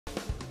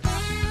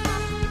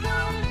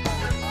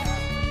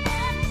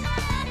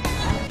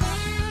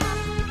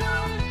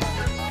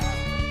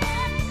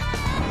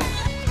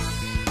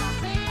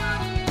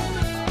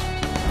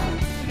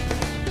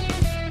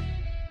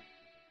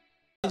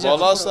اینجا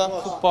بالا است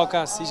خوب پاک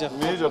است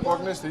اینجا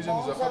پاک نیست اینجا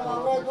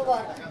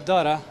نظافت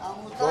داره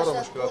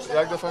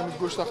مشکلات یک دفعه می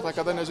گوشت اخته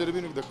کردن نظر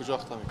ببینید در کجا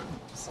اخته میکنه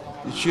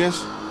این چی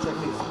است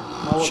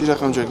چی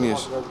رقم چکنی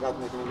است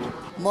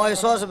ما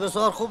احساس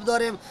بسیار خوب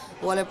داریم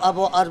ولی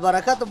از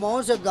برکت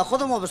معاون صاحب در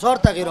خود ما بسیار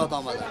تغییرات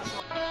آمده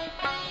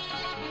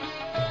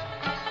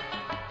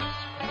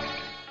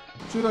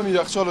چرا می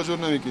یخچال جور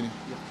نمیکنی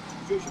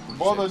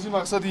بعد از این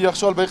مقصد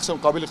یخچال به قسم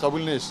قابل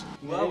قبول نیست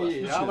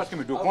یا وقتی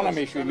می دکان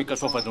میشوی می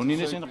کسافتونی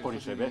نیست این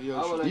پلیسه به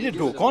این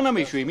دکان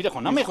میشوی می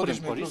خونه نمیخوریم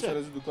پلیسه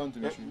دکان تو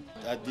میشوی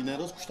دیدنی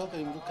روز کشتار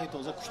کردیم رو کی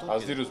تازه کشتار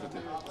از دیروز بده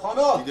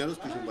خانم دیدنی روز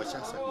پیشون بچه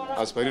هست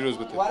از پری روز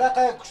بده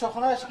ورقه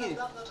کشتارخانه اش کی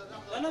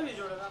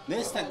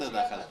نیست تک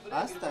داخل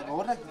است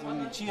ورقه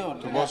چی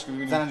تو باش که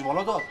ببینی زنج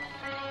بالا داد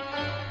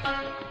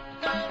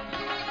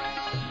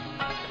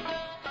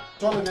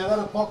چال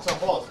میدار پاک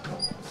صفاست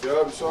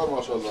یا بسیار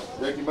ماشاءالله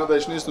یکی من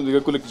داش نیستم دیگه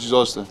کلی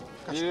چیزا هست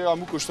این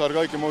همون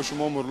کشتارگاهی که ما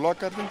شما مرلا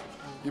کردیم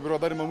این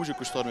برادر ما موجه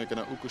کشتار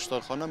میکنه او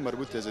کشتارخانه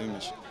مربوط به زمین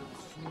میشه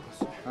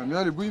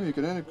همیاری بوی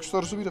میکنه یعنی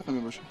کشتار سو بیرقمی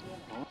باشه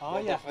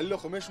آیا خلیل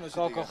خو میشناسی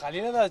کاکا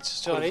خلیل دا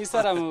چاره ای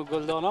سرم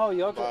گلدانا و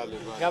یا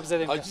گپ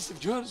زدیم حاجی سیف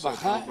جون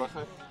بخیر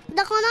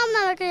در خانه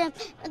هم نمیکشیم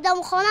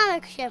در خانه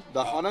میکشیم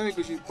در خانه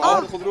میکشی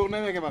پاور خود رو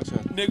نمیگه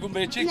مقصد میگم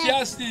بچه کی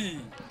هستی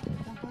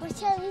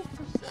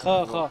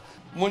خواه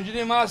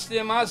منجری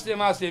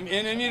ماستیم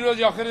اینمی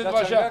روز آخرت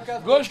باشه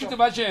گوش کن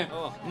بچه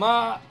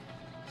ما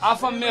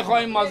عفم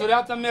میخوایم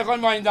معذوریتم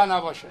میخوایم آینده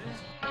نباشه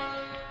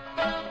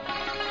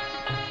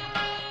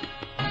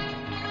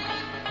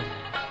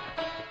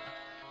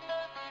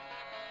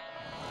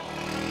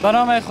به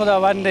نام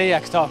خداوند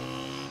یکتا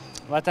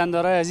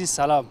وطندارای عزیز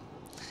سلام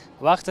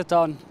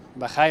وقتتان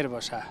بخیر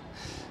باشه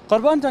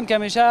قربانتان که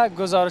همیشه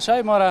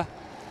گزارشای ما را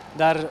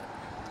در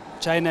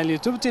چینل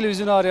یوتیوب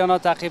تلویزیون آریانا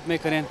تعقیب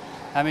میکنین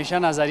همیشه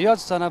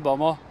نظریاتتان با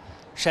ما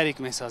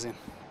شریک میسازین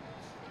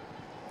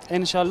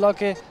انشالله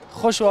که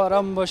خوش و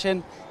آرام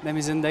باشین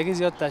نمی زندگی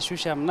زیاد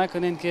تشویش هم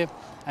نکنین که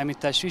همین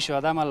تشویش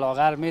آدم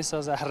لاغر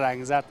میسازه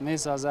رنگزت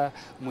میسازه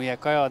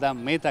مویکای آدم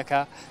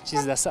میتکه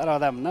چیز در سر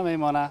آدم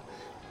نمیمانه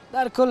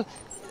در کل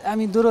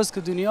همین دو روز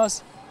که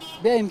دنیاست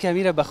بیاییم که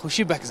میره به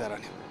خوشی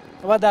بگذرانیم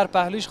و در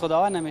پهلوش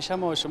خداوند همیشه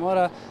ما و شما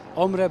را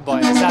عمر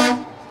باعزت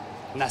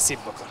نصیب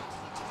بکنه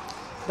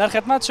در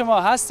خدمت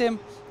شما هستیم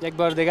یک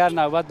بار دیگر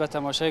نوبت به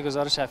تماشای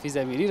گزارش حفیظ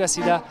امیری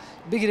رسیده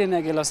بگیرین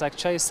یک گلاس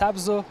چای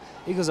سبز و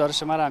این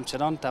گزارش ما را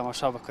همچنان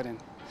تماشا بکنین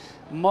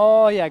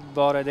ما یک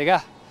بار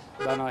دیگه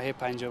به ناحیه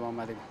پنجم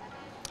آمدیم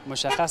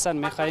مشخصا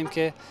میخواهیم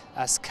که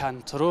از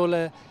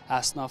کنترول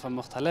اصناف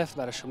مختلف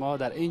برای شما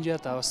در اینجا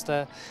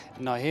توسط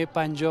ناحیه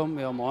پنجم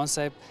یا معاون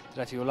صاحب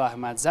رفیع الله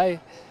احمدزی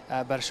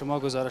برای شما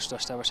گزارش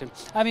داشته باشیم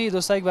همین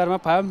دوستایی که برای ما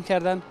پیام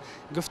کردن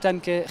گفتن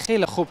که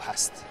خیلی خوب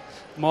هست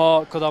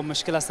ما کدام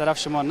مشکل از طرف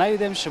شما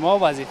ندیدیم شما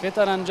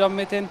وظیفه‌تان انجام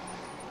میتین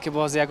که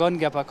باز یگان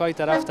گپکای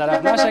طرف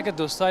نشه که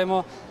دوستای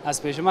ما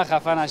از پیش ما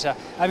خفه نشه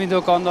همین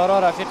دکاندارا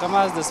رفیق ما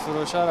است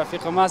دستفروشا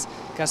رفیق ما است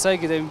کسایی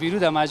که در بیرون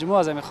در مجموعه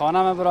از همین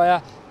خانه ما برای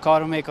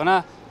کار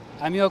میکنه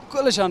همیا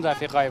کلشان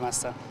رفیقای ما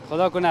هستن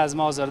خدا کنه از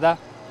ما آزرده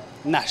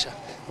نشه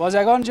باز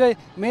یگان جای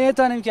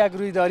میتونیم که یک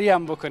رویداری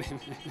هم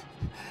بکنیم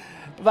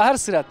به هر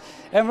صورت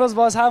امروز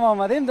باز هم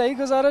آمدیم در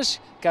این گزارش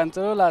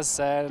کنترل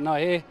از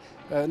ناحیه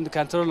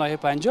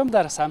پنجم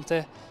در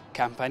سمت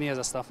کمپنی از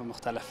اصناف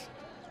مختلف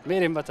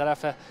میریم به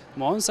طرف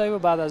معاون صاحب و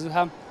بعد از او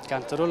هم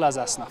کنترل از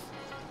اصناف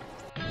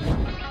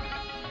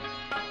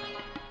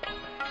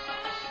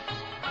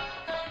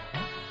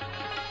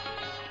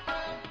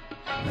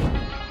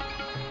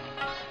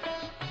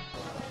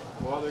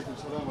و علیکم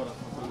السلام و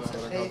رحمت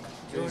الله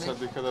و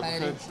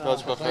برکاته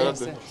تاج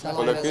بخیرت ده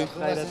خلاکی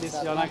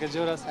خیرت یا نه که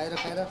جور است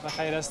خیر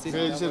بخیر هستی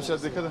خیلی شب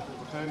شد دیگه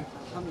بخیری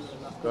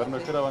کار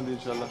نکره واندی ان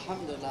شاء الله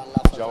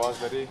الحمدلله جواز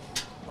داری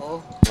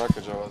او راک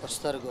جواز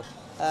پسترگو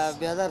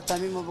بیادر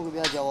تمیم بگو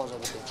بیا جواز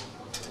بده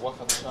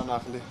وقت شان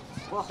اخلی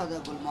وخت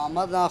گل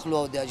محمد ناخلو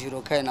او د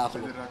اجیروکای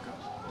ناخلو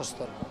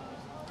پسترگو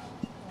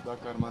دا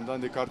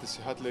کارمندان د کارت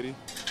صحت لري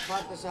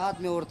کارت صحت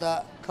می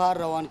ورته کار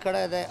روان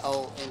کړی دی او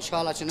ان شاء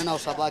الله چې نن او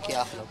سبا کې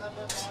اخلو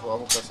و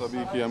همو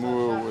قصابی که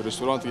همو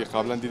رستورانت که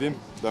قبلا دیدیم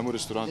در همو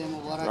رستورانت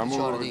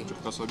همو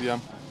قصابی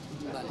هم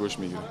گوش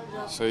میگیره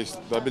صحیح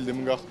دا بیل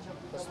دیمونگا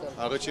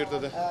آقا چیرته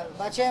ده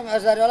بچه هم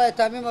از دریالای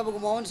تمیم بگو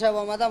معاون صاحب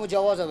آمدم و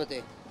جواز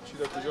بده چی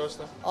در کجا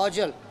هسته؟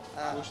 عاجل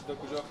گوشت در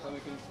کجا اخته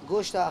میکنیم؟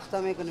 گوشت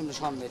اخته میکنیم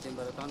نشان میدیم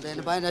براتون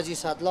دین بین از این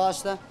صدلا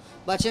هسته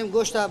بچه هم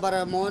گوشت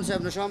برای معاون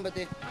صاحب نشان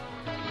بده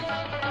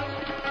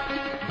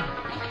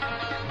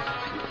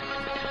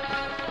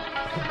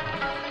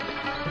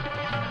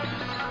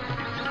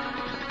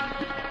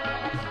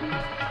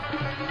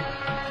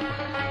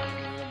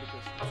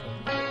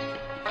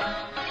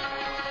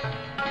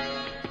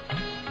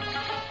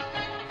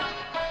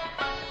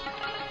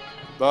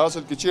دا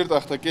اصل که چیرته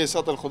اخته کې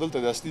سطل خودل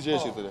ته د اصلي ځای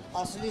چیرته ده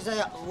اصلي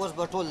ځای اوس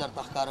به ټول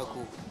درته ښکاره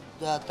کړو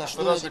د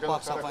تشنو د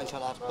پاک صفا ان شاء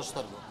الله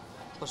پسترګو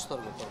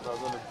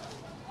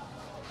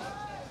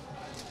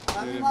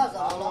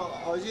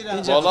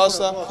بالا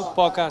است. خوب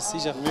پاک است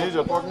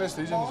اینجا پاک نیست،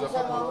 اینجا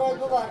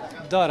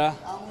نظافت داره.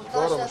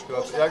 داره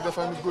مشکلات. یک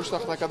دفعه می گوشت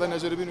اخته کردن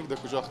نظر ببینید در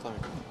کجا اخته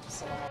میکنه.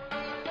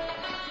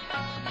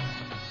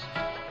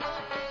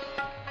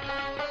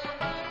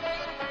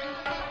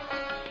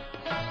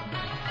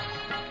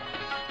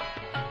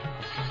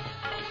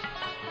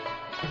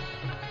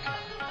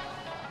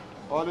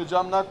 حال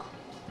جمع نکن.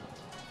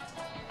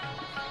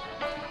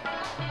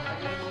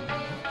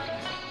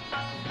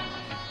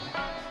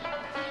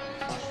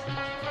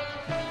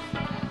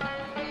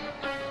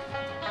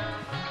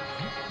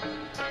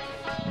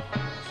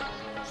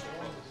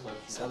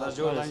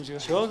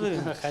 شو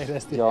داریم خیر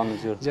هستی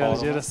جان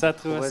جور صد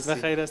خوب است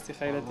بخیر هستی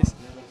خیرتی است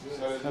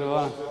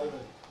قربان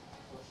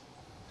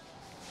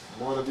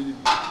ما را دیدی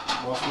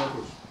ماس نکش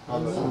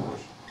حالا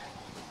نکش.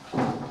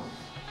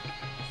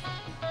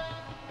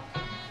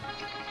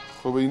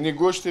 خب این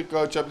گوشت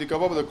چپلی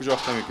کباب در کجا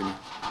اخته میکنی؟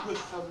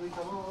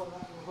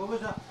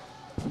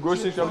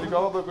 گوشت چپلی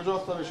کباب در کجا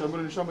اخته میشه؟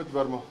 برو نشان بدی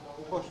بر ما.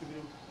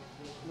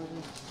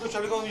 گوشت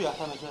چپلی کباب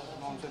اخته میشه.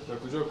 در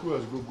کجا کو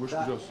از گوشت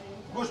کجاست؟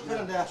 گوشت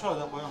فعلا در یخچال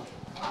در پایان.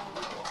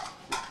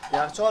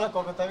 یخچال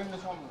کاکتاوی نشان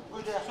بده.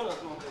 گوشت در یخچال است.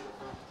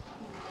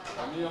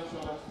 همین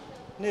یخچال است.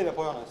 نه در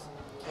پایان است.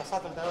 در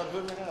سطح تیار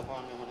جور میکنه در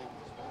پایان میمونه.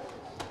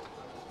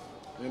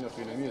 این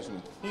خیلی است.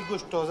 این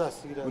گوشت تازه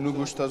است. اونو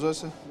گوشت تازه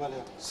است؟ بله.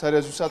 سر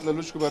از سطح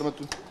لوچ کو بر ما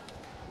تو.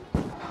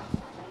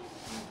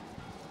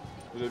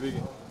 بیا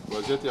بگی.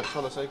 وضعیت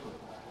یخچال سعی کن.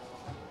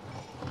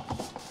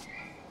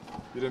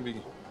 بیرم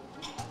بگی.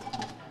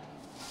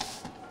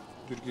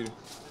 دور گیری.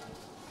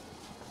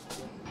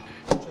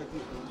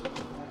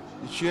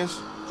 چی است؟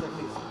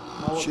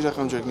 چی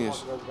رقم چکنی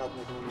است؟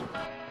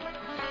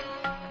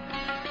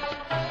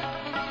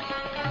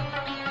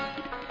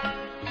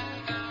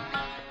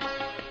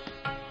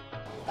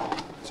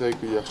 سعی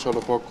که یخچال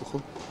پاک کو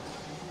خوب.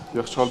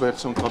 یخچال به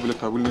قسم قابل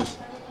قبول نیست.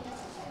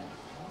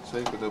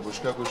 سعی که در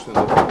بشکه کشته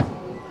داره.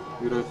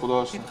 بیرای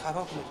خدا است.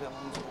 خراب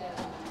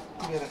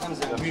میشه. رقم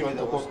زمین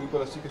یخچال پاک کو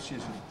پلاستیک چی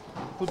است؟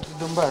 خود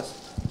دنبه است.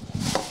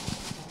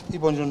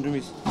 این بانجان رومی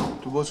است.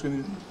 تو باز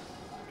کنید.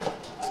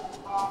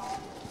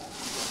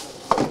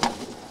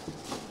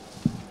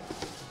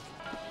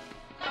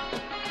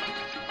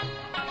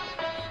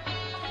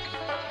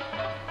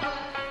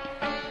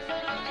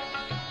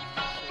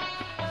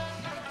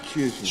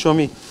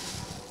 شامی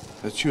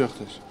از چی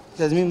وقت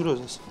است؟ از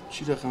امروز است.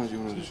 چی رقم از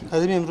امروز است؟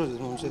 از امروز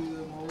است مامسه.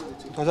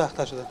 تازه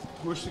اخته شده.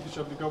 گوشتی که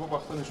چپلی کباب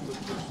اخته نشون بده.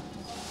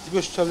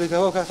 گوشت چپلی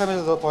کباب که اخته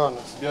میشه در پایان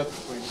است. بیاد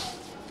پایین.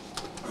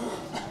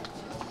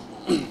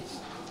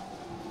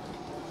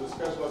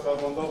 دستکش با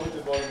فرمانده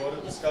بود بار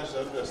دستکش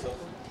ضرور است.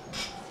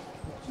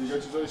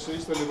 دیگه چیزای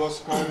شیست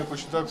لباس کار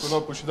پوشیده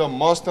کلاه پوشیده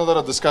ماسک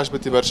نداره دستکش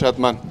بتی برشت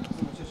من.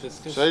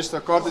 شیست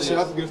کارت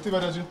صحت گرفتی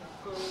برای جون؟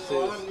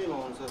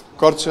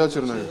 کارت صحت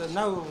چرا نگرفتی؟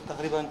 نه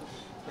تقریبا یک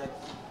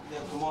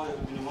ماه یا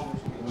دو ماه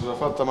میشه.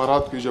 نظافت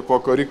تمرات که اینجا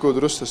پاکاری کو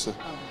درست است.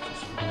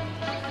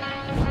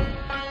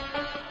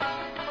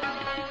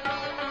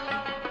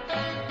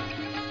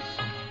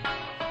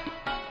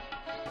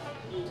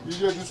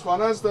 اینجا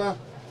جوزخانه است؟ بله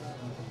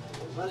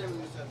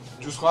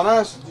جوزخانه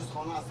است؟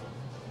 جوزخانه است.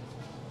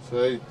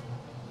 صحیح.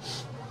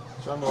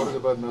 چند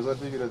مورد باید نظر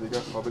بگیره دیگه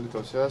قابل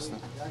توصیه هستن.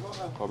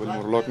 قابل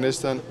مرلاک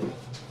نیستن.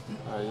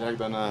 یک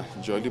دانه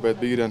جالی باید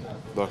بگیرن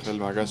داخل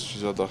مگس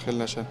چیزا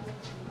داخل نشن.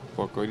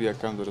 پاکاری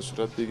یک کم در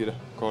صورت بگیره.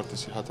 کارت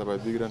صحت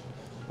باید بگیرن.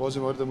 بعضی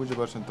مورد موجب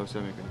برشن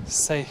توصیه میکنیم.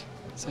 صحیح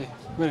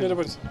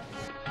بریم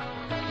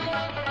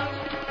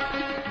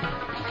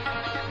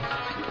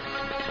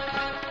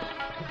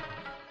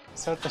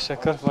سر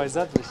تشکر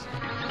فایزت بش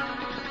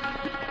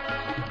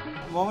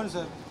معاون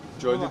صاحب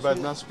جالی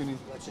باید نصب کنی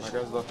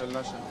مگس داخل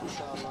نشن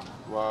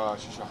و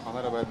شیشه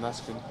خانه را باید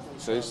نصب کنی.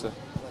 صحیح است.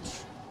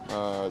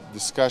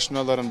 دستکش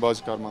ندارن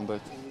بعضی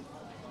کارمندایت.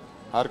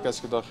 هر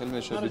کس که داخل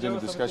میشه بدون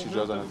دستکش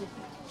اجازه نداره.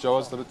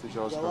 جواز داره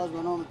جواز کار. جواز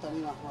به نام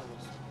تمیم احمد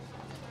است.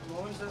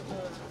 معاون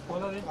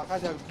صاحب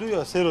فقط یک دو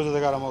یا سه روز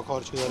دیگر ما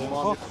کار چی داریم.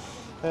 خب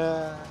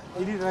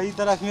ایلی رای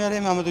طرف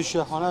میاریم همه دو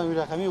شیخانه می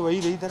رقمی و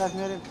ایلی طرف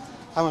میاریم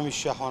همه می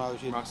شیخانه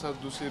بشید. مقصد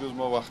دو سه روز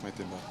ما وقت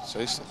میتیم.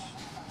 صحیح است.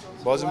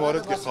 بعضی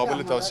موارد که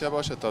قابل توصیه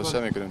باشه توصیه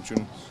میکنیم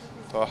چون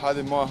تا حد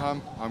ما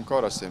هم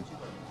همکار هستیم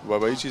و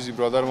به این چیزی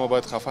برادر ما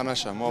باید خفه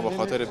نشه. ما به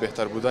خاطر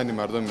بهتر بودن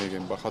مردم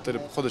میگیم به خاطر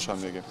خودشان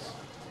میگیم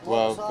و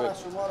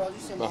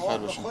شما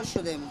راضی شیم خوش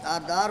شدیم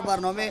در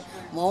برنامه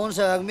معاون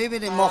صاحب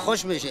میبینیم ما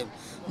خوش میشیم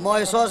ما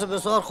احساس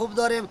بسیار خوب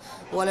داریم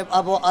ولی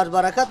از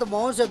برکت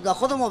معاون صاحب در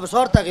خود ما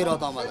بسیار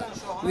تغییرات آمده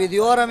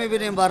ویدیو را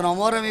میبینیم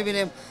برنامه را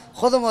میبینیم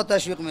خود ما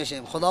تشویق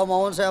میشیم خدا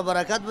معاون صاحب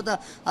برکت بده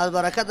از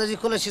برکت از این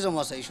کل چیز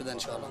ما صحیح شده ان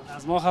شاء الله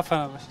از ما خفه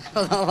نباش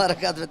خدا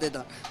برکت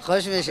بده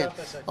خوش میشیم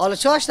حالا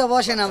چاشته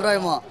باشین همراه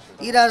ما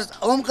این از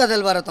عمق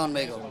دل براتون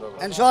میگم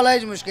ان شاء الله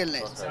هیچ مشکل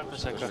نیست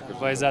تشکر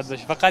فایزت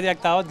بش فقط یک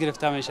تعهد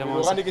گرفته میشه ما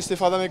روغنی که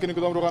استفاده میکنی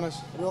کدام روغن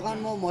است؟ روغن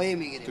ما مایع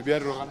میگیریم تو بیار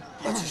روغن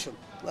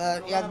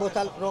یک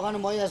بوتل روغن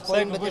مایع از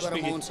پایین بده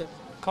برای معاون صاحب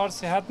کار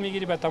صحت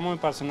میگیری به تمام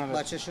پرسنل.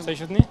 بچه شما صحیح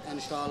شد نی؟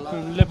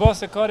 انشاءالله.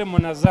 لباس کار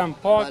منظم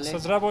پاک بله.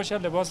 سوتره باشه،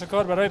 لباس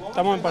کار برای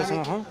تمام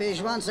پرسنل ها.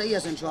 پیشوان صحیح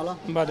است انشاءالله.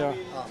 بله.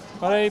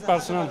 برای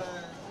پرسنل.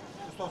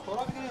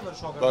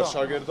 بر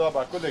شاگردا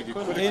با کلگی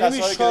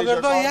یعنی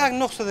شاگردا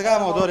یک نقص دیگه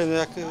ما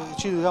داریم، یک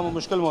چیز دیگه ما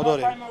مشکل ما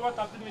داریم. 5 مواد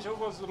تبدیل میشه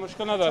و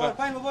مشکل نداره.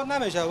 5 مواد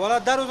نمیشه، والا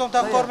در روز هم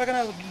تا کار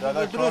میکنه،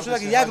 درست شده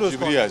که یک روز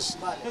جبری کار. است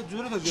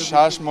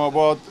 6 ماه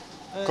بعد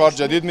کار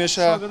جدید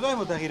میشه. شاگردای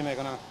ما تغییر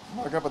میکنن.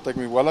 فقط پتک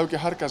میگه ولو که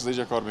هر کس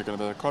دیگه کار میکنه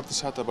بعد کارت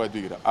صحت باید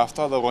بگیره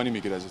 70 افغانی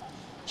میگیره از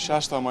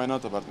 6 تا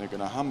معاینات برات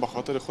میکنه، هم به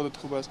خاطر خودت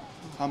خوب است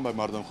هم به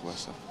مردم خوب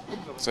است.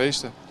 صحیح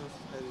است.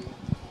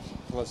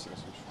 خلاص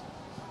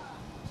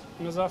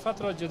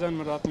نظافت را جدا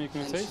مراعات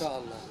میکنید. صحیح؟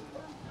 انشاءالله.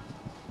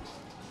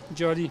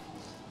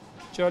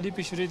 جالی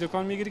پیش روی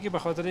دکان میگیری که به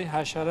خاطر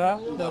حشره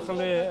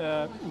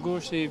داخل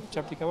گوشت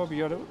چپلی کباب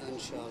بیاره.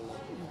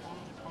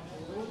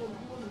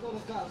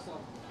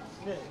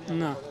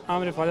 نه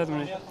امر فعالیت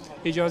منه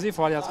اجازه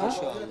فعالیت خوش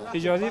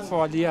اجازه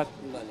فعالیت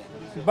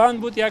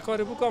بند بود یک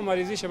کار بکن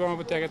مریضی شب ما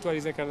بود اگه تو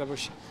عریضه کرده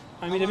باشی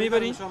امیری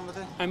میبری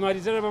اما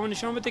عریضه رو به من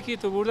نشان بده که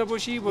تو برده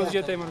باشی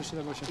وضعیت ما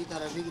شده باشه.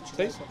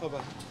 صحیح؟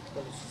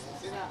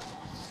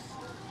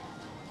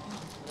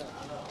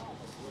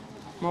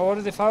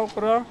 موارد فوق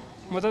را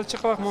مدت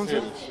چه وقت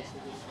منصب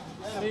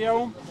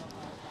یوم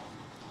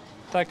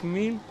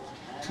تکمیل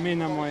می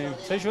نماییم.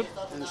 صحیح شد؟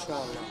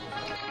 انشاءالله.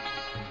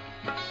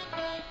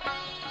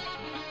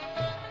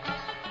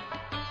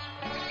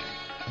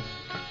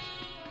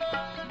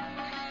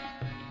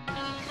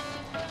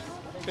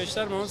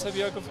 بیشتر منصب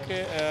یا گفت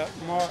که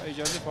ما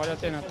اجازه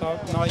فعالیت این تا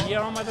ناحیه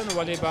آمدن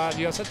ولی به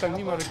ریاست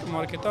تنظیم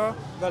مارکتا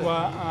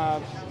و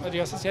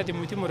ریاست صحت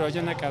محیطی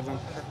مراجعه نکردن.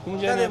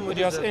 اونجا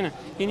ریاست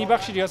اینی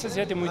بخش ریاست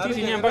صحت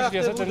محیطی اینی هم بخش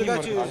ریاست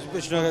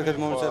تنظیم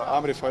مارکتا.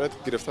 امر فعالیت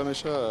گرفته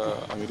میشه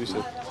امیری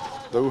شد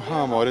دو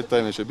هم موارد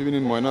طی میشه.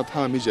 ببینید معاینات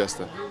هم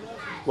میجسته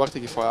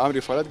وقتی که امر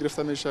فعالیت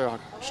گرفته میشه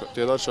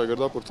تعداد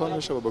شاگردا پورتال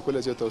میشه و به کل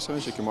ازیت توسعه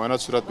میشه که معاینات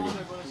صورت بگیره.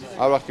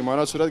 هر وقت که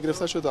معاینات صورت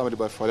گرفته شد امر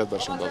بر فعالیت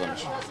برشون داده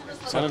میشه.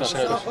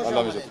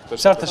 الله میجزاک.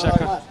 بسیار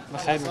تشکر.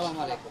 بخیر باشید.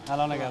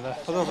 الان نگهدار.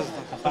 خداحافظ.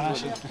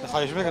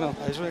 خواهش میکنم.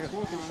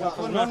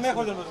 من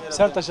میخوردم.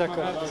 بسیار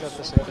تشکر.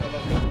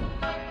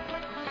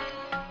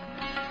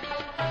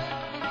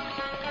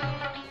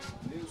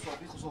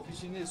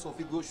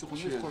 صافی گوشت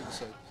خونی است خورد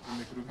سایر.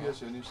 میکروبی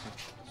است یا نیست؟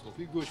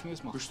 صافی گوشت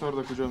نیست ما. کشتار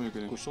در کجا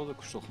میکنیم؟ کشتار در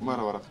کشتار.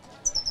 مرا ورق.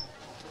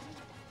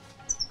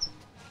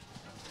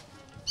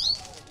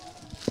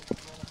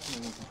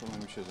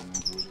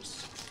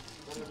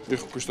 این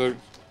کشتار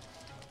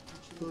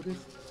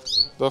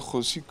دا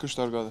خوسی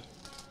کشتارگاه ده.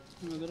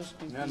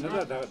 نه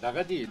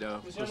دقیقه دی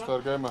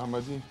کشتارگاه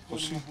محمدی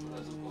خوسی.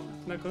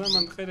 نه کدام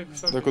منطقه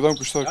کشتار؟ در کدام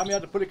کشتار؟ هم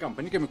یاد پول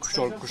کمپنی که می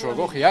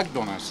کشتارگاه یک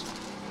دانه است.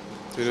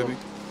 تیره بی.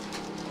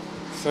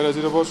 سر از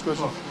زیر باز کشی. زیر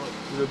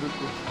دور کن.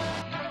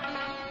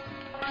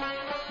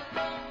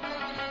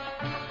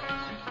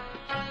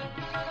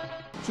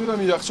 چرا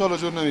می یخچال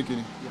جور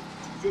نمیکنی؟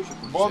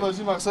 بعد از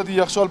این مقصد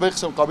یخچال به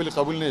قسم قابل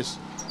قبول نیست.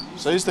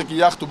 صحیح است که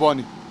یخ تو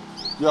بانی.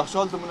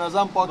 یخچال تو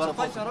منظم پاک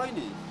صفا.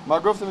 ما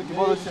گفتم که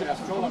بعد از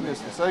یخچال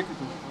نیست. صحیح که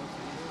تو.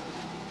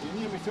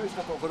 اینی میتونی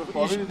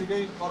قابل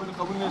دیگه قابل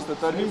قبول نیست.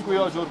 ترمیم کو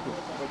یا جور کو.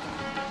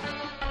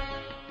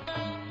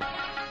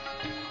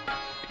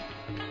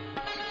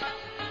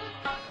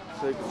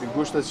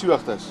 گوشت چی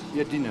وقت است؟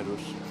 یه دین روز.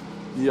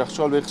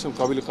 یخچال به قسم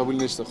قابل قبول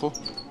نیست. خب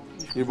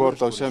یه بار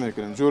توصیه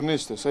میکنم جور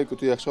نیست. سعی که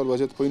تو یخچال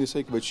وضعیت پایین است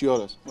که به چی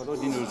آرست. ولی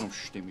دین روزم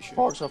ششته میشه.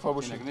 پاک صفا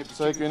باشه.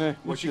 سعی کنه.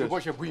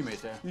 باشه بوی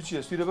میته. هیچی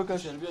است. ایره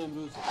بکش.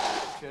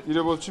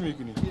 ایره بول چی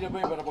میکنی؟ ایره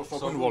برای با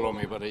صابون والا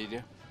میبره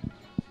ایده.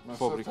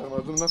 فابریک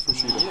مردم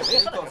نفروشیده.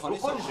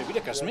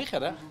 بیره کس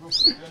میخره. یعنی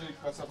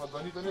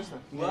کثافت‌دانی تو نیست.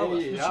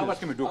 نه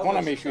وقتی می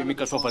دکان میشوی می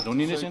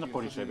کثافت‌دانی نیست این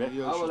پلیسه به.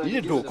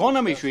 این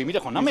دکان میشوی میره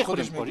خونه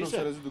میخوریم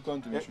پلیسه.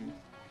 دکان تو میشوی.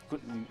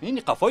 این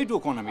قفای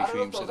دکان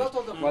میشویم سر.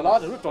 والا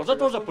رو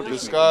تازه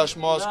پلیس. دسکاش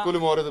ماسک کل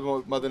مورد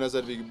مد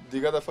نظر بگیر.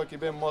 دیگه دفعه که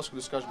به ماسک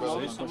دسکاش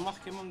بزنیم.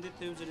 محکمم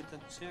دیت یوزری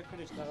تنسیه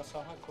کردش در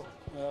ساحه کو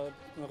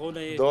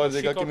قول دار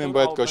دیگه که من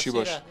باید کاشی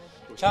باشه.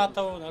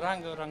 چاته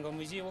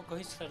رنگ‌آمیزی و که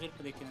هیچ تغییر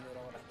پیدا کنه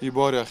داره. این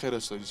بار اخیر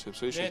است دیگه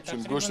صحیح چون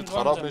گوشت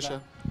خراب میشه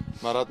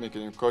مراد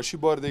میکنیم کاشی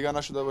بار دیگه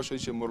نشده باشه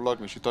چه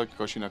مرلاک میشه تا که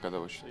کاشی نکرده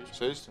باشه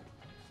صحیح است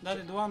در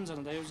دوام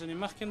زنه در یوزنی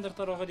محکم در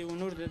طرف دی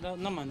اونور ده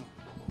نمانو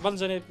بل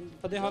زنه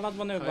په دې حالت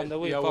باندې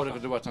بندوي یا ورګ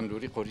د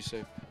وطندوري قوري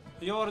صاحب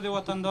یو ور د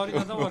وطنداري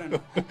نه دورنه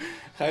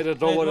خیر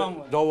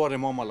داور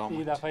ما ملام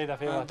ای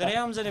دفعه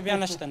دریم زنه بیا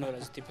نشته نور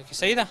از تیپ کی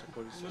صحیح ده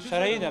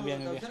شرعی ده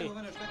بیان بخیر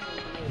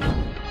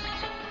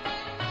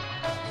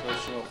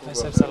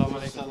سلام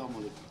علیکم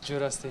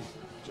جور هستی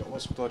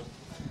جواز فطاری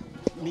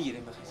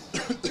میگیریم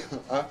بخیر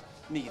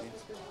میگیریم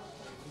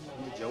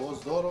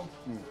جواز دارم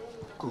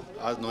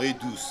از ناحیه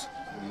دوست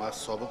ما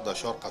سابق در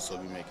شهر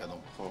قصابی میکردم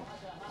خب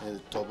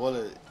تا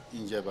بال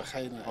اینجا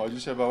بخیر نه. حاجی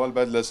صاحب اول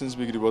باید لایسنس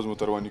بگیری باز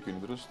موتروانی کنی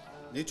درست؟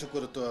 نه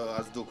چکر تو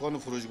از دکان و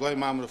فروشگاه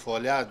مامور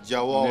فعالیت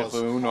جواز.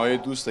 اون ناحیه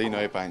دوست این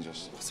ناحیه 5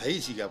 است.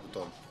 صحیح چی گفت تو؟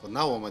 خود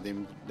نه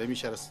اومدیم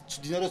دمیشه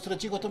چی دینار است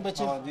چی گفتم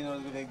بچه؟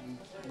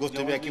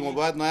 گفتم یکی ما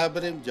باید نه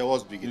بریم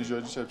جواز بگیریم.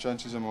 حاجی صاحب چند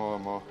چیز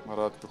ما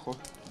مراد بخور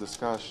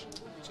دستکش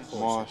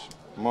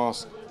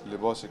ماسک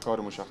لباس کار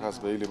مشخص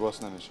به این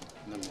لباس نمیشه.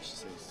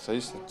 صحیح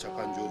است.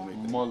 چپن جور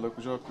میکنه. مال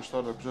کجا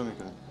کشتار کجا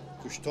میکنه؟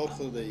 کشتار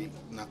خود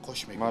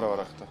نقاش میکنه. مرا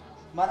ورخته.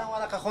 مرا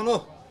ورقه خانو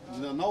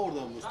نه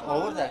آوردم دوست.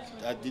 آوردک.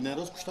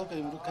 دیروز کشتار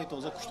کردیم رو کی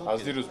تازه کشتار.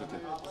 از دیروز بده.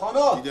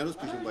 خانو. دیروز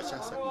پیشون بچه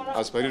هست.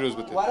 از پری روز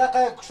بده.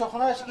 ورقه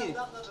کشتارخانه کی؟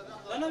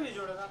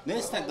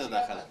 نیست تک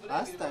داخل.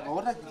 است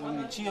آوردک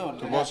چی آورد؟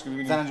 تو ماسک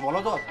ببینید. زنج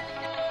بالا دار.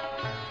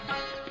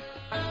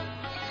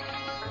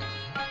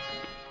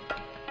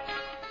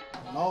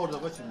 نه آورده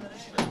بچه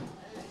میکشید.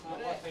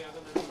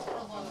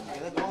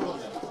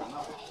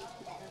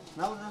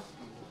 نه آورده.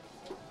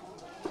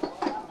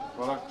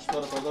 برای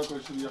کشتار پیدا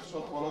کنید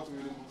یخچال بالا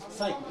بگیرید.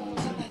 سعی کنید.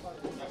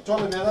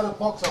 یخچال میدار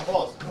پاک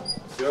صفاست.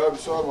 یا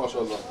بسیار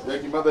ماشاءالله.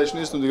 یکی من داش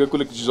نیستم دیگه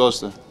کل چیز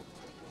هست.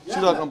 چی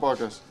رقم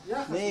پاک است؟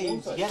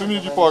 نه تو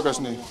میگی پاک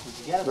است نه.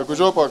 به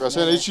کجا پاک است؟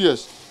 این چی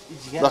است؟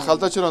 در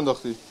خلطه چرا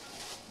انداختی؟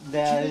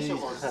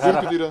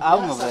 در دیره.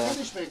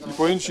 این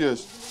پایین چی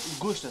است؟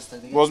 گوشت است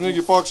دیگه. باز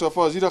میگی پاک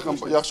صفا از این رقم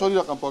یخچال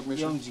رقم پاک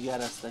میشه. یوم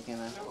جگر است که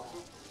نه.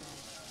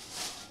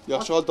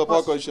 یخچال تا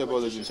پاک آیشه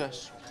بادجی.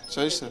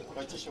 صحیح است.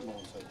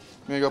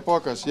 میگه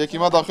پاک است. یکی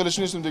ما داخلش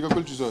نیستم دیگه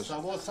کل چیز هست.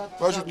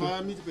 باشه تو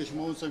ما میدی پیش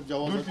ما صاحب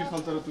جواب. دور کی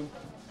خلطرتون؟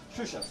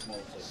 شش است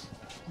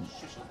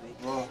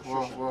ما.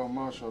 واه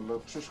ماشاءالله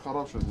شش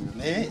خراب شد دیگه.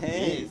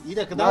 نه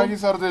ایده که نه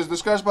سردش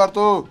دستکش بر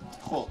تو.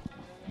 خب.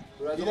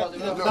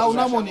 داو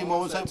نمونی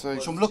ما صاحب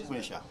شملک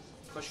میشه.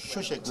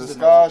 شش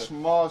دستکش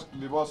ماسک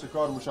لباس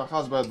کار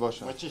مشخص باید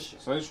باشه.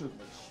 صحیح شد.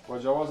 با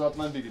جواز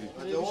حتما بگیرید.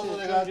 جواز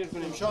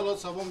دیگه ان شاء الله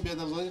صابون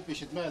بیادرزادی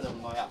پیشت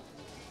میادم نایا.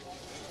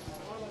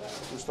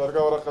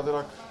 کشتارگاه ورق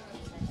قدرک.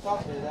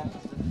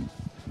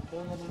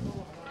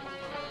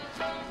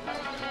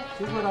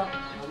 چی برام؟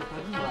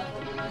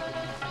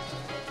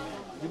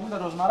 دیدم در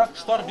روزمره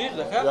کشتار ډیر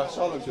ده که؟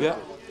 یخچالم چیه؟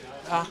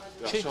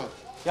 چی؟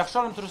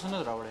 یخچالم تر اوسه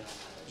نه راوړی.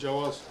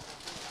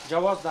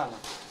 جواز دغه.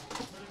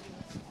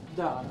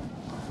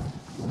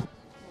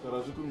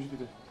 ترازو کوم شي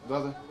ده؟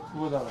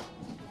 و دغه.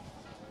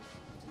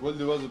 ول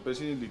دی وازه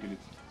پیسې نه لیکلي.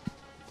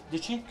 د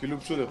چی؟ کیلو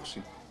په څو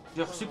خوشي؟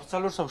 د خوشي په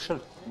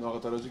 400 نو هغه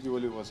ترازو کې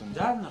ولې وزن؟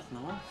 دا نه نو.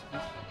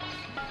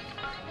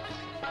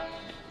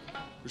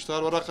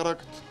 کشتار ورق قرک.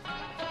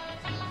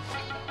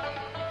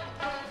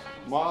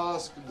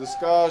 ماسک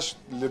دستکش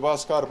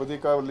لباس کار په دې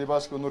کار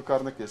لباس کو نور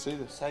کار نه کوي صحیح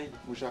ده صحیح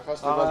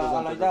مشخص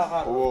لباس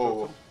ده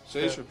او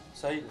صحیح شو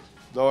صحیح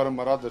دا ور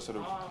مراد در سره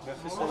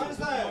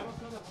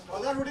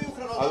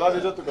الله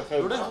دې ته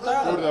خیر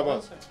ډوډۍ ده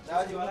بس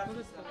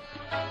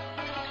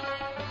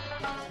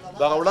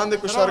دا وړاندې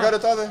کشتارګر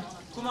ته ده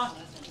کومه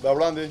دا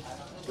وړاندې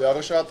دا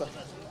هغه شاته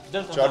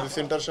چارلی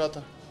سنټر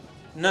شاته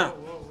نه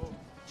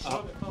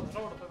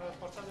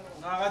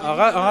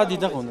هغه دي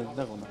دغه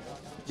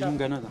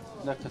جنګ نه ده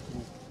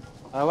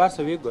هغه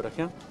ورسه وی ګوره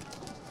که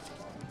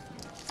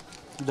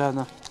دا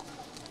نه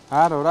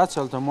هر ورځ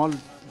هلته مال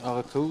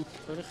هغه کوو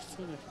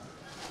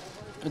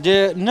د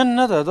نن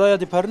نه ده دا یا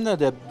د پرون نه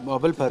ده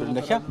بل پرون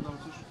ده که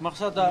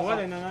مقصد دا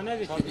ولې نه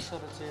دي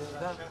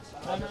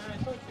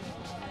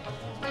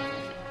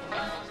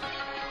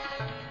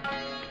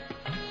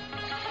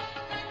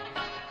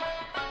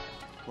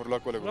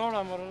مرلاک ولا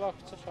نه مرلاک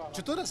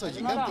چطور است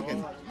آجی کم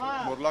تکنی؟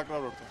 مرلاک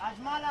را رفته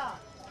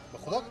به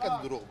خدا که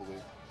دروغ بگویی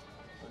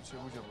چه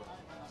بوجه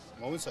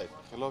معاون صاحب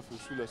خلاف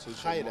اصول است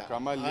خیره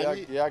مکمل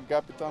یک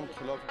گپتان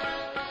خلاف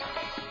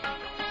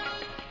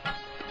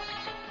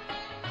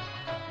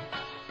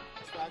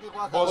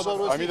باز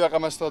امیر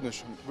رقم استاد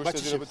نشون گوشت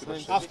زیر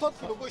بتونش 70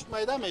 کیلو گوشت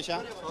میده میشه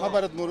ما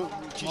برات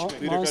چیش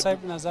معاون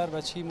صاحب نظر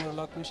به چی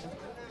مرلاک میشه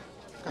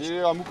این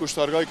همون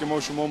کشتارگاهی که ما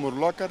شما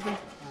مرلاک کردیم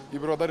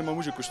این برادر ما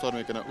موجه کشتار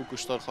میکنه او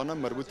کشتارخانه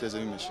مربوط به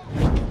زمین میشه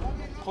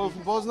خب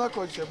باز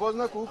نکن چه باز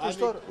نکن او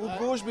کشتار او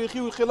گوشت بیخی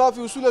و خلاف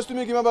اصول است تو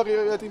میگی من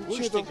بقیه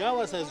گوشت گاو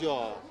است از یا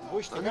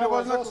گوشت گاو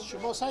است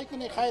شما سعی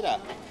کنی خیره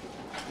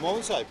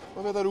معاون صاحب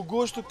بابا در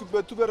گوشت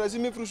تو به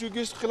رزمی میفروشی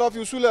گوشت خلاف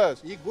اصول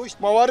است این گوشت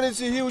موارد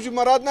صحی وجود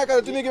مراد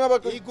نکرده تو میگی من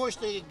این گوشت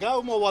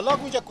گاو ما والا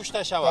گوجه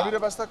کشته شوه امیر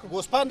بسته کن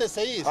گوسپند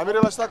صحیح است امیر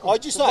بسته کن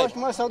حاجی صاحب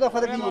ما سودا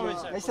خود بگیریم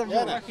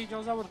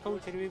اجازه ورکو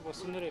چې وی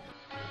بسندره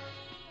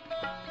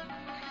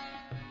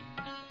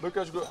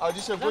بکش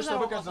حاجی صاحب گوشت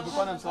بکش در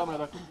دکانم سلام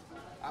علیکم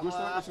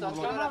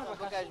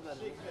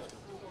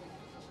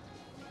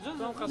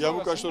یا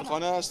مو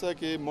کشتارخانه هست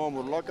که ما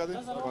مرلاک کردیم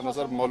به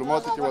نظر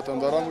معلوماتی که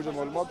وطنداران موجه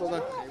معلومات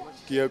دادن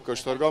که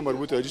کشتارگاه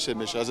مربوط به حاجی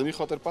میشه از این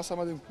خاطر پس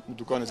آمدیم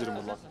دکان زیر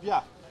مرلاک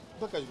بیا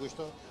بکش گوشت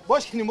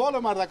باش کنی مال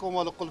مردک و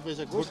مال قلب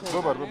بشه گوشت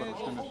ببر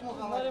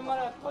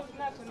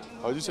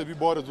حاجی صاحب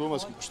بار دوم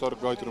است که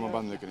کشتارگاه تو رو ما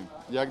بند میکنیم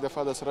یک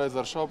دفعه در سرای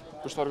زرشاب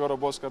کشتارگاه رو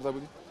باز کرده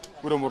بودیم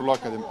برو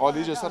مرلاک کردیم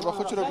عالیه سر به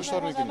خود چرا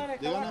کشتار میکنیم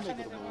دیگه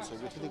نمیگیرم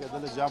دیگه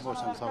دل جاب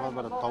باشم سفر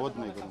برات تعود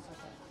میگیرم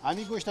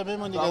همین گوشت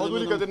میمونی دیگه تعود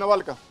ولی کدی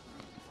نوال کا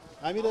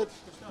امیرت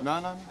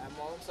نه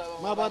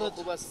ما بعد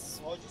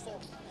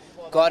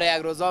کار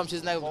یک روزا هم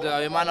چیز نگفت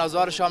من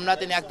آزارشام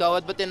نتین یک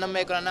دعوت بتین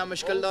نمیکنه نه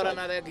مشکل داره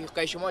نه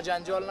که شما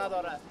جنجال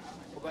نداره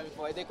بکنی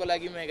فایده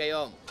کلگی میگه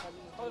یا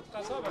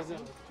قصاب هستم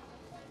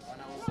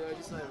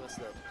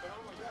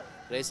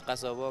رئیس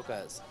قصابا که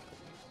هست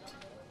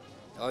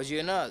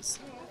آجی ناست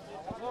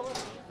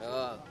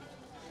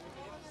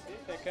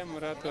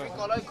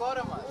کالای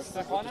کارم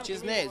هست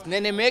چیز نیست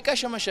نه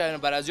میکشم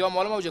شاید بر از یا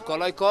معلومه اوجه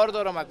کالای کار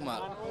دارم اکمل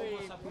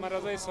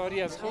مرضای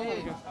ساری از خون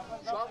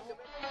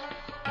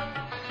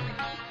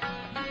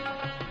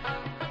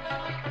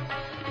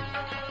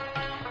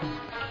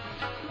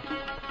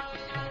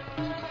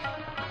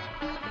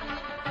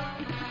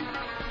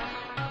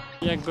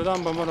یک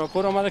گودام به ما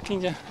راپور آمده که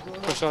اینجا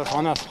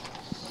کشتارخانه است.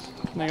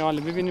 نگه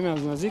حالا ببینیم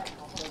از نزدیک.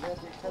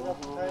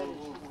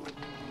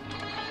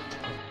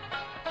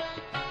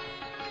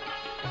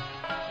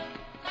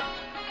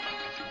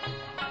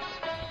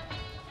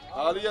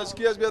 حالی از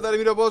کی است بیا در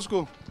میره باز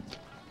کن.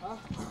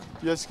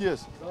 از کی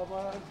است؟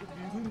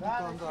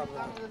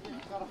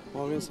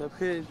 معاون صاحب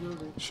خیلی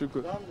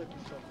شکر.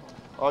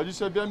 حاجی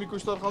صاحب بیا می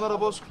کشتارخانه را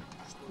باز کن.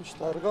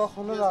 کشتارگاه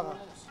خونه داره.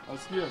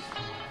 از کی است؟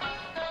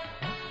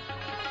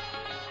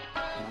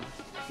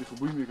 چی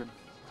بوی میکنه؟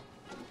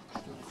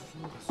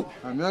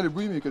 همیاری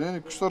بوی میکنه یعنی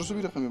کشتار سو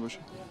بیرقمی باشه.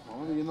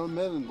 آره اینا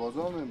میرن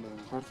بازار میرن.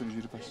 پارتون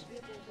اینجوری پس.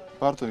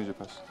 پارتون اینجا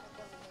پس.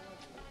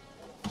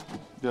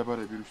 بیا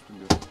برای بیروشتون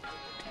بیا.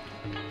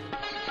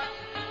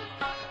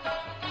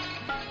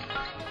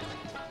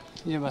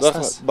 یه بسته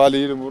است. بله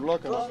این مورلا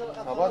کنه.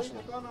 خبر شد.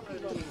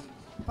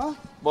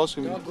 باز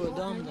کنید.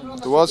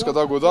 تو باز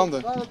کدا گودام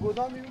ده.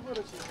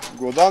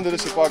 گودام داره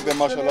پاک ده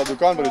ماشاءالله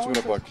دکان برای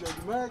چونه پاک.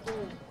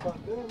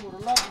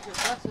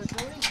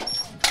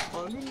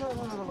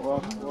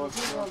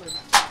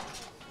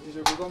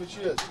 اینجا گودام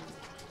چی است؟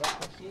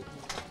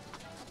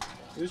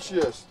 این چی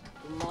است؟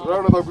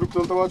 راه دا گروپ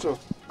تلتا بچه.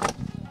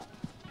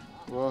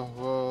 واه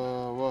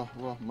واه واه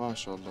واه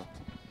ماشاءالله.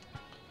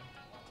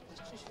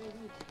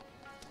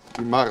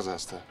 این مغز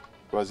هسته.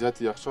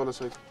 وضعیت یخچال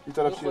است. این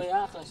طرف چیه؟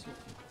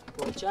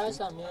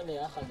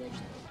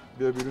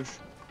 بیا بیروش.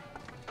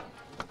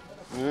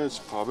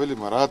 هیچ قابل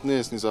مراد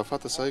نیست.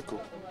 نظافت سعی کن.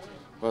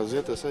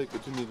 وضعیت سعی کن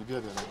تو میگی بیا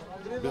بیا.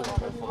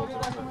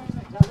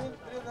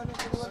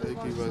 سعی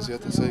کی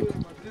وضعیت سعی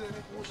کن.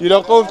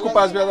 ایران قوم کو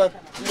پاس بیادر.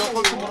 ایران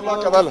قوم کو مرلاک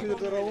کداله.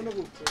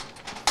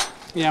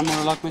 یا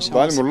مرلاک میشه.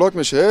 بله مرلاک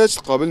میشه. هیچ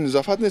قابل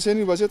نظافت نیست.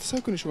 این وضعیت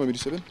سعی کنی شما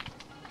میریسه ببین.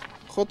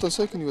 خودت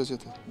سعی کنی وضعیت.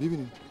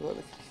 ببینید.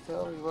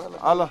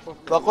 الله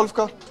دا قلف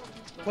کا.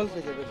 قلف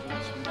که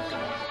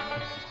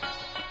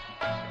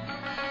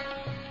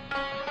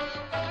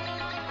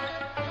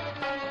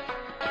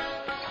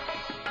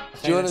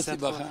جون است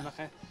بخیر.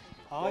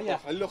 آیا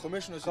خلیل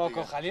خمش نوشید.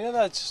 کاکا خلیل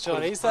دا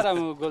چاره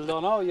سرم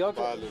گلدانا و یا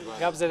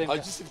گپ زدیم.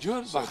 حاجی صاحب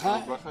جون بخیر.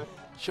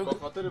 شکر.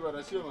 خاطر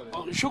بررسی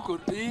اومده. شکر.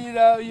 این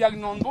یک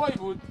نانبای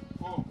بود.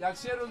 یک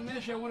 3 روز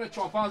میشه اون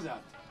چاپا زد.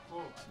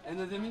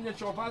 این زمین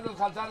چاپا زد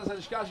خاطر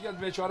سرش کش کرد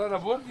بیچاره را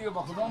برد دیگه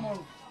با خدا ما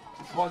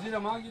بازی را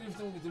ما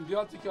گرفتیم گفتیم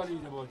بیاد تکالی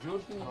با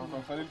جور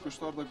کنیم. خلیل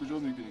کشتار در کجا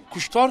میگیری؟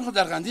 کشتار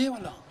در قنده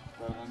والا. در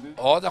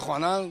قنده؟ در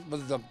خانه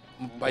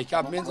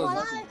بایکاپ میندازه.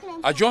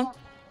 اجون؟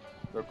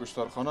 در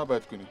کشتارخانه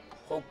باید کنی.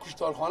 خب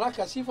کشتارخانه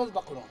کثیف است به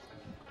قرآن.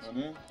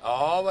 یعنی؟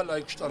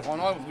 والله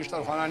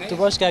کشتارخانه نه. تو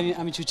باش که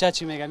امی چوچه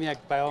چی میگم یک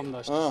پیام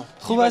داشت.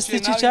 خوب هستی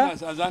چوچه؟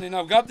 از آن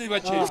اینا گپ دی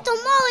بچه. گفتم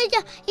ما این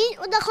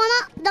در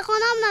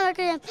خانه هم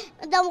نمیکشیم.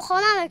 در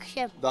خانه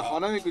میکشیم. در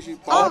خانه میکشی؟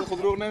 پاور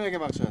خود رو نمیگه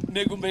مقصد.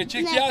 میگم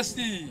بچه کی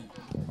هستی؟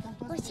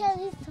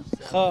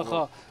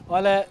 خب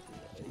حالا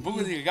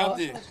بگو دیگه گپ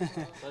دی.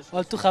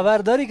 حالا تو خبر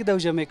داری که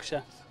دوجه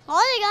میکشه؟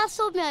 آره دیگه از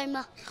صبح میاییم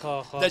ما.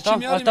 خب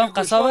تا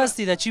قصاب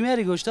هستی در چی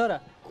میاری گوشتاره؟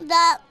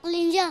 در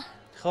لینجا.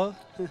 خب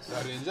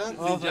در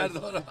اینجا؟ لینجر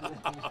داره.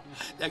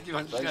 یکی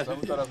من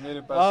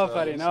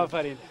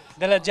آفرین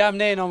دل جمع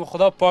نه نام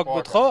خدا پاک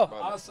بود خب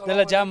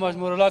دل جمع باش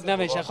مرلاک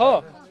نمیشه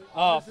خب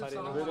آفرین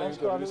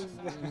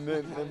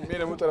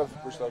میرم اون طرف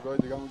کشتارگاه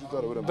دیگه وجود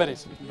داره برم بریم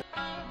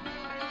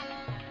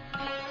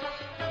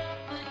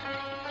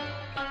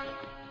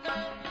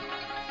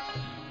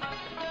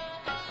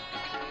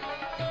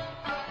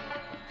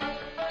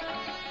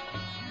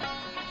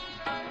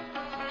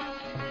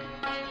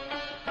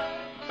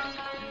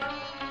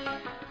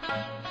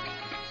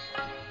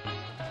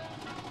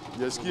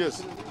از کی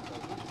است؟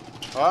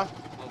 ها؟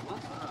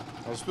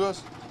 از تو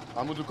است؟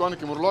 همون دکانی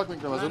که مرلاک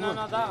میکنم از اون؟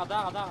 نه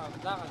داغ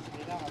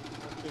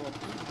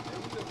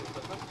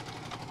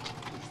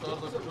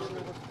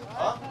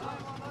ها؟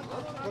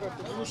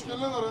 مشکل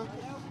نداره؟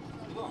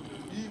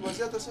 این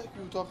وضعیت است که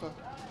اتاقه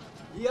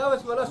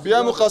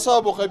بیا مو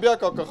قصاب بخواه بیا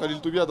کاکا خلیل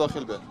تو بیا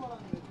داخل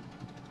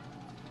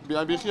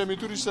بیا بیخی همی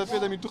تو ریش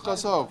سفید همی تو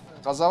قصاب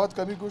قضاوت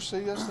کمی گوش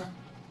صحیح است؟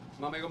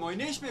 ما میگم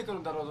ماینش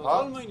میکنم در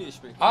آزاد ماینش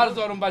میکنم هر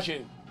دارم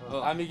بچه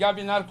امیگا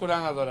بین هر کلا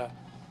نداره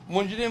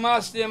منجری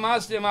ماستیم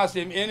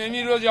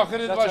اینمی روز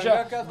آخرت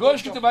باشه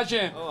گوش که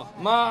بچه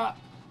ما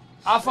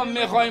افم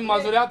میخوایم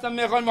مزوریتم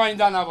میخوایم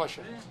آینده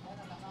نباشه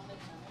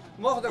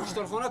ما خود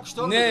کشتارخانه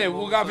کشتار نه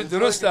او گپ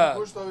درسته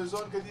گوشت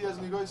آویزان کردی از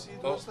نگاه سی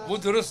درسته او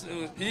درست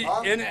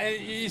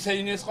این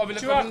صحیح نیست قابل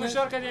چه قبول وقت نیست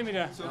کشتار کردی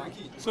میره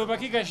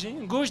صوبکی گشتی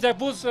گوشت در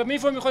پوست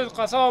میفهمی خود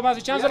قصاب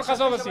از چند سال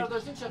قصاب هستی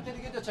داشتیم شرطی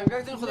دیگه در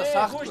چنگک دین خود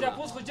سخت گوشت در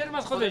پوست خود جرم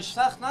از خودش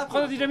سخت نکن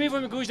خود دیگه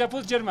میفهمی گوشت در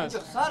پوست جرم است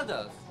سرد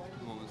است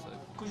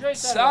کجای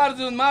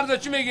سرد مرد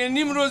چی میگه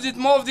نیم روزیت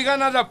ماف دیگه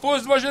نه در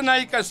پوست باشه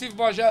نه کثیف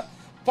باشه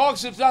پاک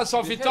سبزه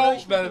صافی تا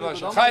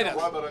باشه خیر است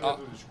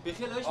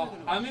بخیل ايش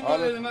همین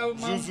من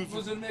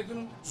بزرگ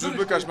میکنم زود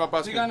بکش ما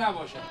پس دیگه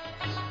نباشه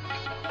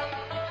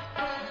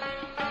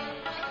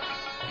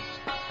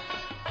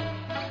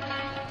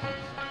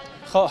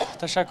خب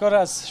تشکر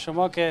از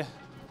شما که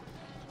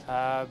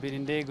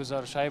بیننده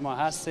گزارش‌های ما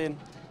هستین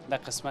در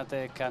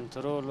قسمت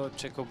کنترول و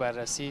چک و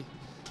بررسی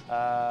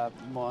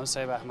معاون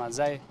صاحب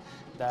احمدزی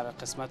در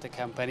قسمت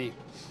کمپنی.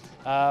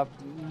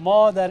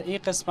 ما در این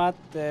قسمت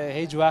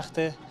هیچ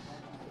وقت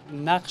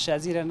نقش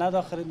از این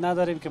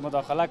نداریم که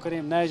مداخله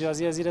کنیم، نه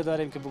اجازه از این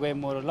داریم که بگوییم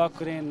مورولاک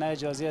کنیم، نه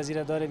اجازه از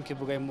این داریم که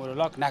بگوییم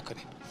مورولاک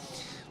نکنیم.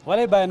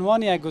 ولی به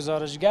عنوان یک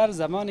گزارشگر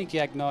زمانی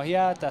که یک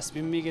ناحیه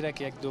تصمیم میگیره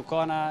که یک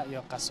دکان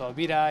یا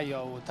قصابی را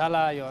یا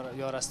هتل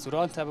یا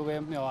رستورانت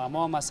بگوییم یا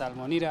حمام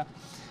سلمانی را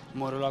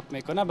مورولاک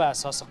میکنه به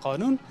اساس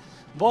قانون،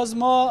 باز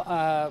ما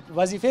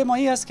وظیفه ما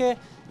این است که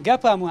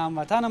گپ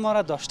هموطن ما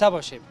را داشته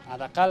باشیم،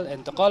 حداقل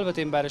انتقال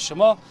بدیم برای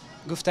شما،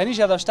 گفتنیش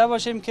داشته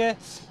باشیم که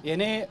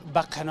یعنی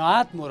به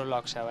قناعت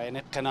مورولاک شوه،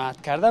 یعنی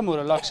قناعت کرده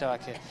مورولاک شوه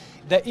که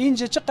در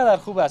اینجا چقدر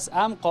خوب است.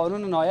 هم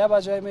قانون ناحیه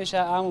بجای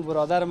میشه، هم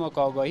برادر ما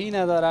که آگاهی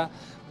نداره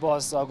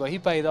باز آگاهی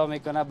پیدا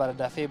میکنه، برای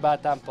دفعه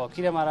بعد هم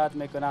پاکی را مراعات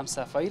میکنه، هم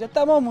صفایی را،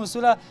 تمام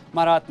اصول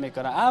مراعات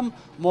میکنه، هم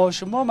ما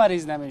شما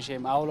مریض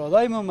نمیشیم،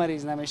 اولادای ما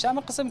مریض نمیشه، هم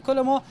قسم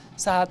کل ما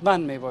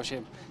صحتمند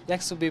میباشیم.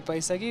 یک سو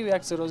بی‌پیسگی و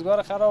یک سو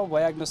روزگار خراب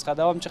و یک نسخه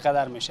دوام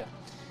چقدر میشه.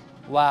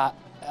 و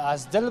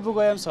از دل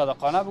بگویم،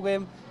 صادقانه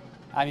بگویم،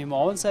 امی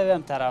معاون صاحب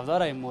هم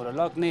طرفدار این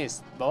مورولاک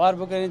نیست. باور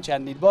بکنین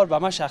چندین بار به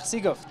من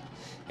شخصی گفت،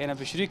 اینا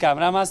پیشروی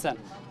کمرم هستن،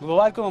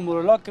 باور کنم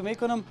مورولاک که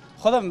میکنم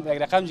خودم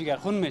یک رقم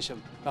جگرخون میشم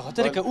به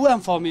خاطر که او هم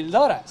فامیل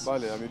دار است.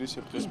 بله امیری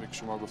صاحب، قسمی که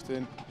شما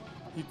گفتین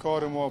این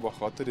کار ما به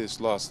خاطر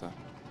اصلاح است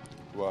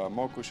و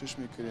ما کوشش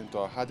میکنیم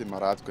تا حد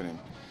مراعات کنیم.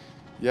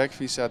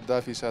 1%،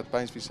 10%،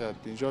 5%،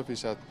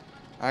 50%،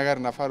 اگر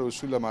نفر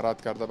اصول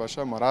مراعات کرده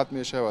باشه مراعات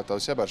میشه و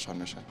توصیه برشان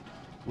میشه.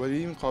 ولی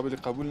این قابل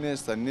قبول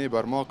نیست، نه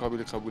بر ما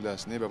قابل قبول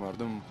است، نه به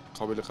مردم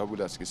قابل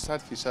قبول است که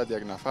 100%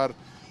 یک نفر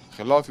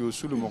خلاف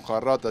اصول و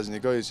مقررات از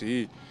نگاه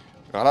صحیح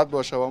غلط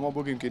باشه و ما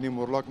بگیم که این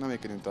مورولاک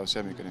نمیکنیم،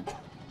 توصیه میکنیم.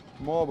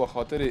 ما به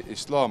خاطر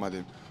اصلاح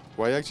آمدیم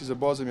و یک چیز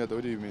بازم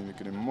یادآوری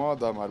میکنیم، ما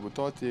در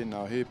مربوطات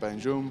ناحیه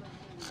پنجم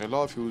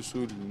خلاف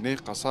اصول نه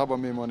قصاب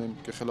میمانیم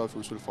که خلاف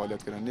اصول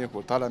فعالیت کنیم، نه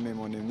هتل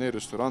میمانیم، نه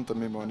رستورانت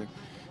میمانیم،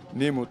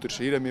 نه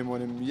موتورشهری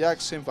میمانیم،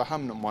 یک صنف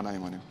هم ما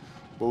نمیمانیم.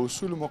 با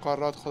اصول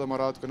مقررات خود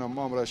مراعات کنیم،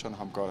 ما امرایشان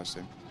همکار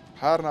هستیم.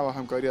 هر نوع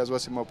همکاری از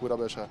واسه ما پورا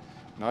بشه.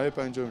 ناحیه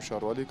پنجم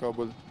شهروالی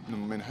کابل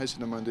من حیث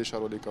نماینده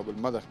شهروالی کابل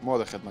ما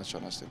در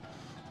خدمتشان هستیم.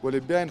 ولی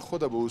بیاین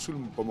خود با اصول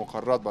با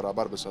مقررات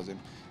برابر بسازیم،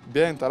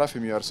 بیاین طرف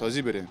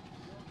معیارسازی بریم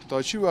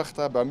تا چی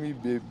وقت به می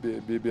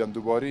بی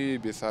اندوباری،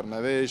 بی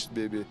سرنوشت،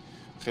 بی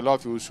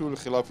خلاف اصول،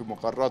 خلاف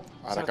مقررات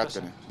حرکت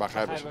کنیم.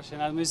 بخیر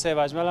باشین. از میسه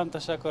اجمل هم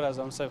تشکر، از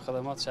آن صاحب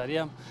خدمات شهری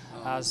هم،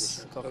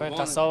 از کاکای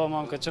قصاب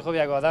هم که چه خوب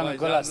یک آدم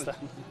گل است.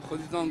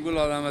 خودتان گل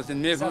آدم هستین،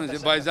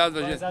 میفهمید، با عزت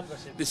باشید.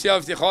 بسیار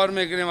افتخار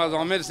میکنیم از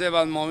امیر صاحب،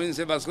 از معاون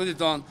صاحب، از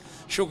خودتان.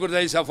 شکر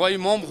در صفای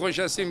ما خوش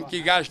هستیم که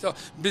گشت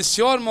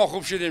بسیار ما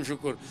خوب شدیم.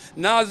 شکر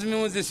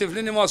نظم و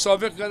دیسیپلین ما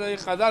سابق کرده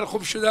قدر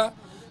خوب شده،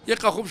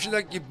 یک خوب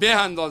شده که به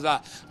اندازه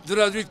دور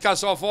از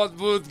کثافات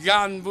بود،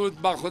 گند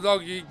بود، با خدا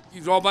که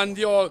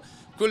رابندی و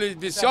کل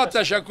بسیار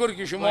تشکر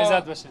که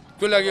شما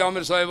کل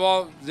امیر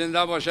صاحبا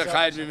زنده باشه،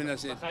 خیر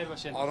ببینید،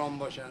 آرام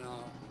باشن،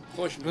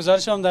 خوش.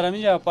 گزارش هم در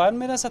همینجا پایان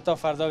میرسه تا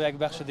فردا یک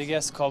بخش دیگه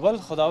از کابل.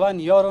 خداوند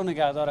یار و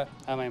نگهدار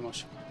همه ما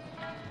شد.